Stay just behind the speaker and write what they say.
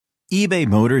eBay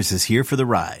Motors is here for the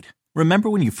ride. Remember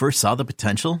when you first saw the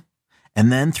potential?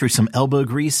 And then through some elbow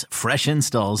grease, fresh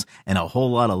installs, and a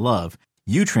whole lot of love,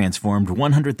 you transformed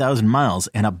 100,000 miles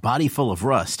and a body full of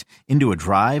rust into a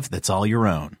drive that's all your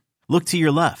own. Look to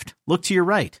your left. Look to your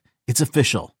right. It's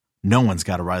official. No one's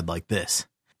got a ride like this.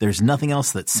 There's nothing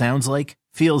else that sounds like,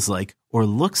 feels like, or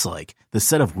looks like the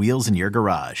set of wheels in your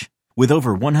garage. With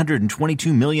over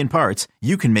 122 million parts,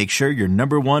 you can make sure your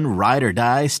number one ride or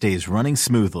die stays running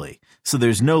smoothly. So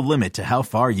there's no limit to how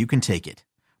far you can take it.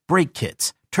 Brake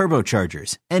kits,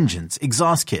 turbochargers, engines,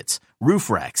 exhaust kits, roof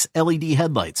racks, LED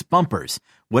headlights, bumpers,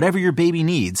 whatever your baby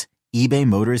needs, eBay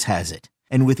Motors has it.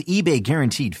 And with eBay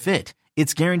Guaranteed Fit,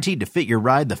 it's guaranteed to fit your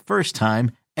ride the first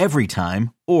time, every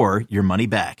time, or your money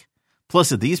back.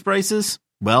 Plus at these prices,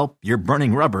 well, you're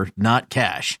burning rubber, not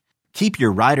cash. Keep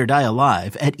your ride or die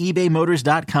alive at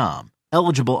ebaymotors.com.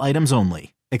 Eligible items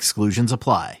only. Exclusions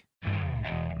apply.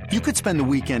 You could spend the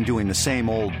weekend doing the same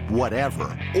old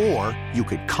whatever, or you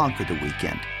could conquer the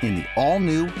weekend in the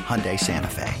all-new Hyundai Santa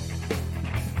Fe.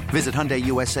 Visit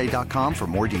HyundaiUSA.com for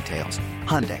more details.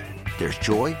 Hyundai, there's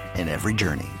joy in every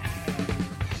journey.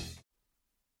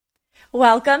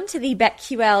 Welcome to the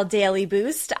BetQL Daily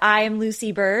Boost. I am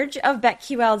Lucy Burge of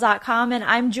BetQL.com, and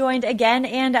I'm joined again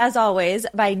and as always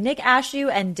by Nick Ashew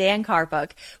and Dan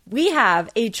Karpuk. We have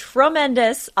a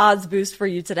tremendous odds boost for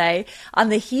you today on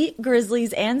the Heat,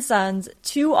 Grizzlies, and Suns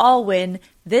to all win.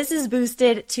 This is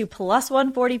boosted to plus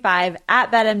 145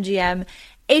 at BetMGM.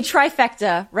 A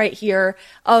trifecta right here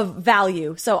of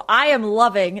value. So I am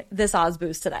loving this odds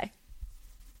boost today.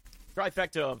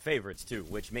 Trifecta of favorites, too,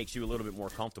 which makes you a little bit more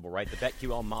comfortable, right? The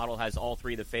BetQL model has all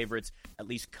three of the favorites at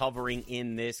least covering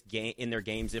in this game, in their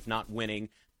games, if not winning.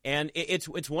 And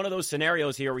it's one of those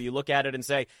scenarios here where you look at it and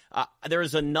say,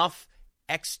 there's enough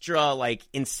extra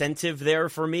incentive there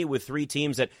for me with three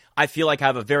teams that I feel like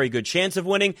have a very good chance of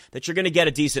winning, that you're going to get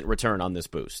a decent return on this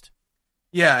boost.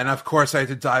 Yeah, and of course I had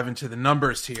to dive into the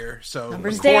numbers here. So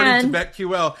numbers, according to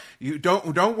BetQL, you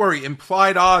don't worry,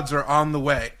 implied odds are on the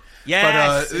way.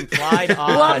 Yes, implied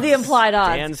odds. Love the implied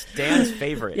odds. Dan's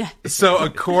favorite. Yeah. So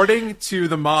according to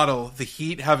the model, the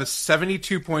Heat have a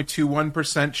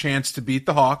 72.21% chance to beat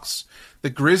the Hawks. The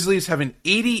Grizzlies have an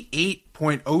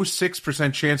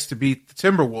 88.06% chance to beat the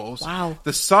Timberwolves. Wow.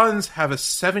 The Suns have a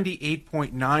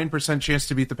 78.9% chance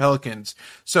to beat the Pelicans.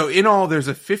 So in all, there's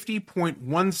a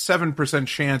 50.17%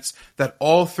 chance that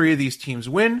all three of these teams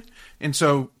win. And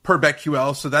so per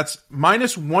BetQL, so that's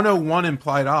minus 101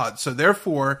 implied odds. So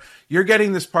therefore, you're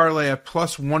getting this parlay at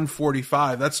plus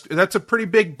 145. That's a pretty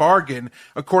big bargain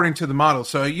according to the model.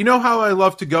 So you know how I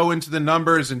love to go into the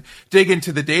numbers and dig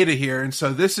into the data here. And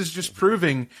so this is just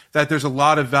proving that there's a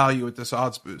lot of value with this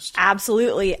odds boost.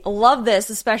 Absolutely. Love this,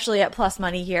 especially at plus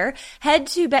money here. Head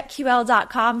to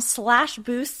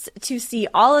BetQL.com/boosts to see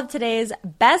all of today's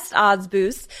best odds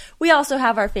boosts. We also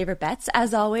have our favorite bets,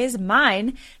 as always.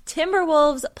 Mine,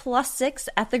 Timberwolves +6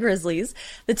 at the Grizzlies.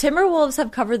 The Timberwolves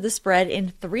have covered the spread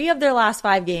in 3 of their last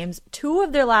 5 games, 2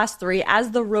 of their last 3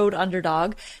 as the road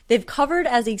underdog. They've covered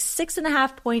as a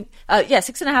 6.5 point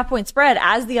spread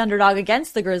as the underdog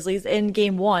against the Grizzlies in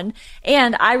game 1.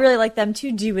 And I really like them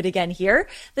to do it again here.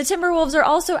 The Timberwolves are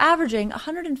also averaging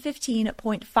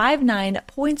 115.59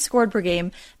 points scored per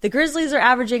game. The Grizzlies are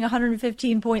averaging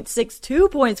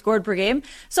 115.62 points scored per game.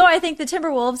 So I think the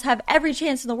Timberwolves have every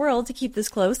chance in the world to keep this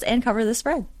close and cover the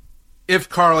spread. If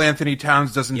Karl Anthony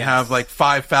Towns doesn't have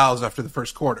 5 fouls after the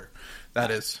first quarter. That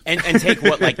is. And take,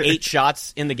 8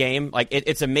 shots in the game?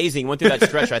 It's amazing. Went through that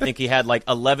stretch. I think he had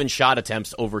 11 shot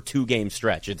attempts over 2-game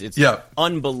stretch. It's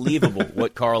unbelievable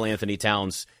what Karl Anthony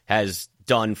Towns has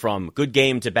done from good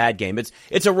game to bad game.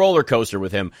 It's a roller coaster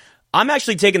with him. I'm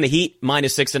actually taking the Heat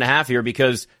minus 6.5 here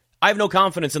because I have no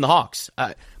confidence in the Hawks.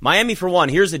 Miami, for one,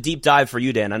 here's a deep dive for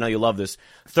you, Dan. I know you love this.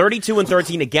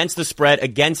 32-13 against the spread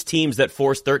against teams that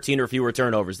forced 13 or fewer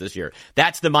turnovers this year.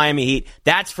 That's the Miami Heat.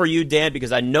 That's for you, Dan,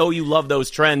 because I know you love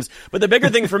those trends. But the bigger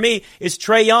thing for me is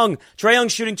Trae Young. Trae Young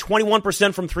shooting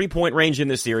 21% from three-point range in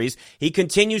this series. He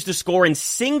continues to score in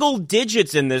single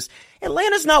digits in this.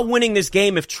 Atlanta's not winning this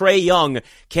game if Trae Young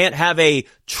can't have a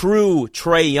true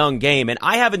Trae Young game. And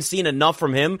I haven't seen enough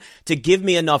from him to give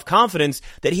me enough confidence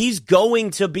that he's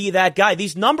going to be that guy.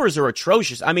 These numbers are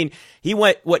atrocious. I mean, he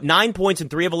went, 9 points and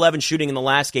 3 of 11 shooting in the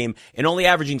last game and only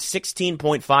averaging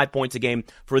 16.5 points a game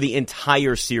for the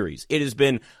entire series. It has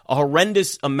been a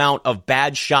horrendous amount of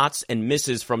bad shots and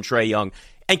misses from Trae Young.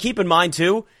 And keep in mind,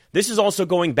 too, this is also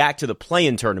going back to the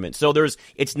play-in tournament. So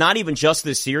it's not even just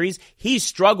this series. He's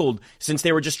struggled since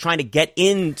they were just trying to get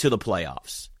into the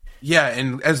playoffs. Yeah,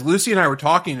 and as Lucy and I were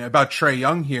talking about Trae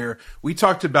Young here, we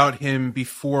talked about him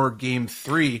before Game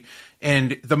 3,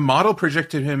 And the model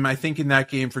projected him, I think, in that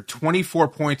game for 24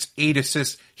 points, 8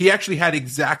 assists. He actually had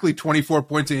exactly 24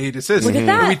 points and 8 assists. Look at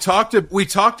that. And we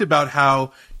talked about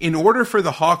how in order for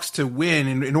the Hawks to win,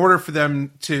 and in order for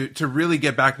them to really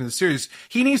get back into the series,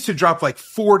 he needs to drop like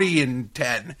 40 and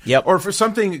 10. Yep. Or for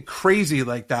something crazy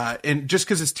like that. And just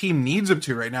because his team needs him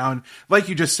to right now. And like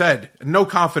you just said, no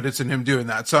confidence in him doing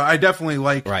that. So I definitely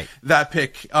like that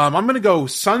pick. I'm going to go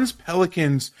Suns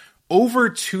Pelicans over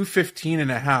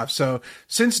 215.5. So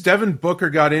since Devin Booker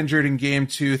got injured in game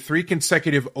 2, 3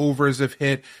 consecutive overs have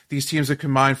hit. These teams have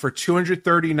combined for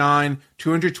 239,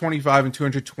 225, and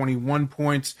 221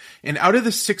 points. And out of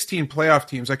the 16 playoff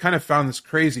teams, I kind of found this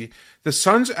crazy. The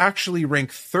Suns actually rank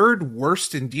 3rd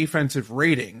worst in defensive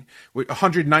rating with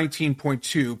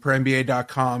 119.2 per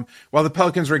NBA.com, while the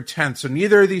Pelicans rank 10th. So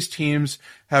neither of these teams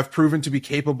have proven to be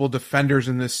capable defenders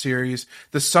in this series.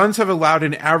 The Suns have allowed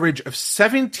an average of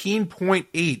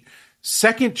 17.8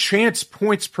 second chance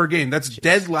points per game. That's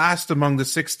dead last among the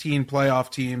 16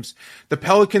 playoff teams. The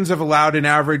Pelicans have allowed an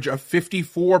average of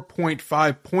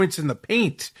 54.5 points in the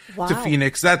paint to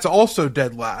Phoenix. That's also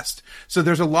dead last. So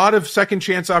there's a lot of second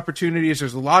chance opportunities.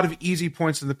 There's a lot of easy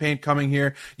points in the paint coming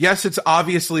here. Yes, it's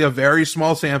obviously a very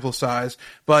small sample size,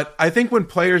 but I think when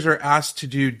players are asked to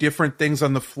do different things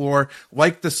on the floor,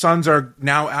 like the Suns are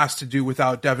now asked to do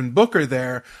without Devin Booker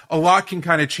there, a lot can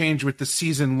kind of change with the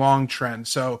season-long trend.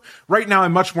 So right now,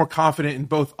 I'm much more confident in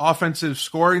both offensive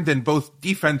scoring than both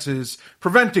defenses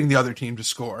preventing the other team to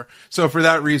score. So for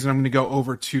that reason, I'm going to go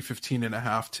over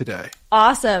 215.5 today.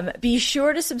 Awesome. Be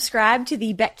sure to subscribe to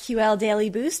the BetQL Daily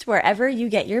Boost wherever you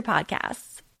get your podcasts.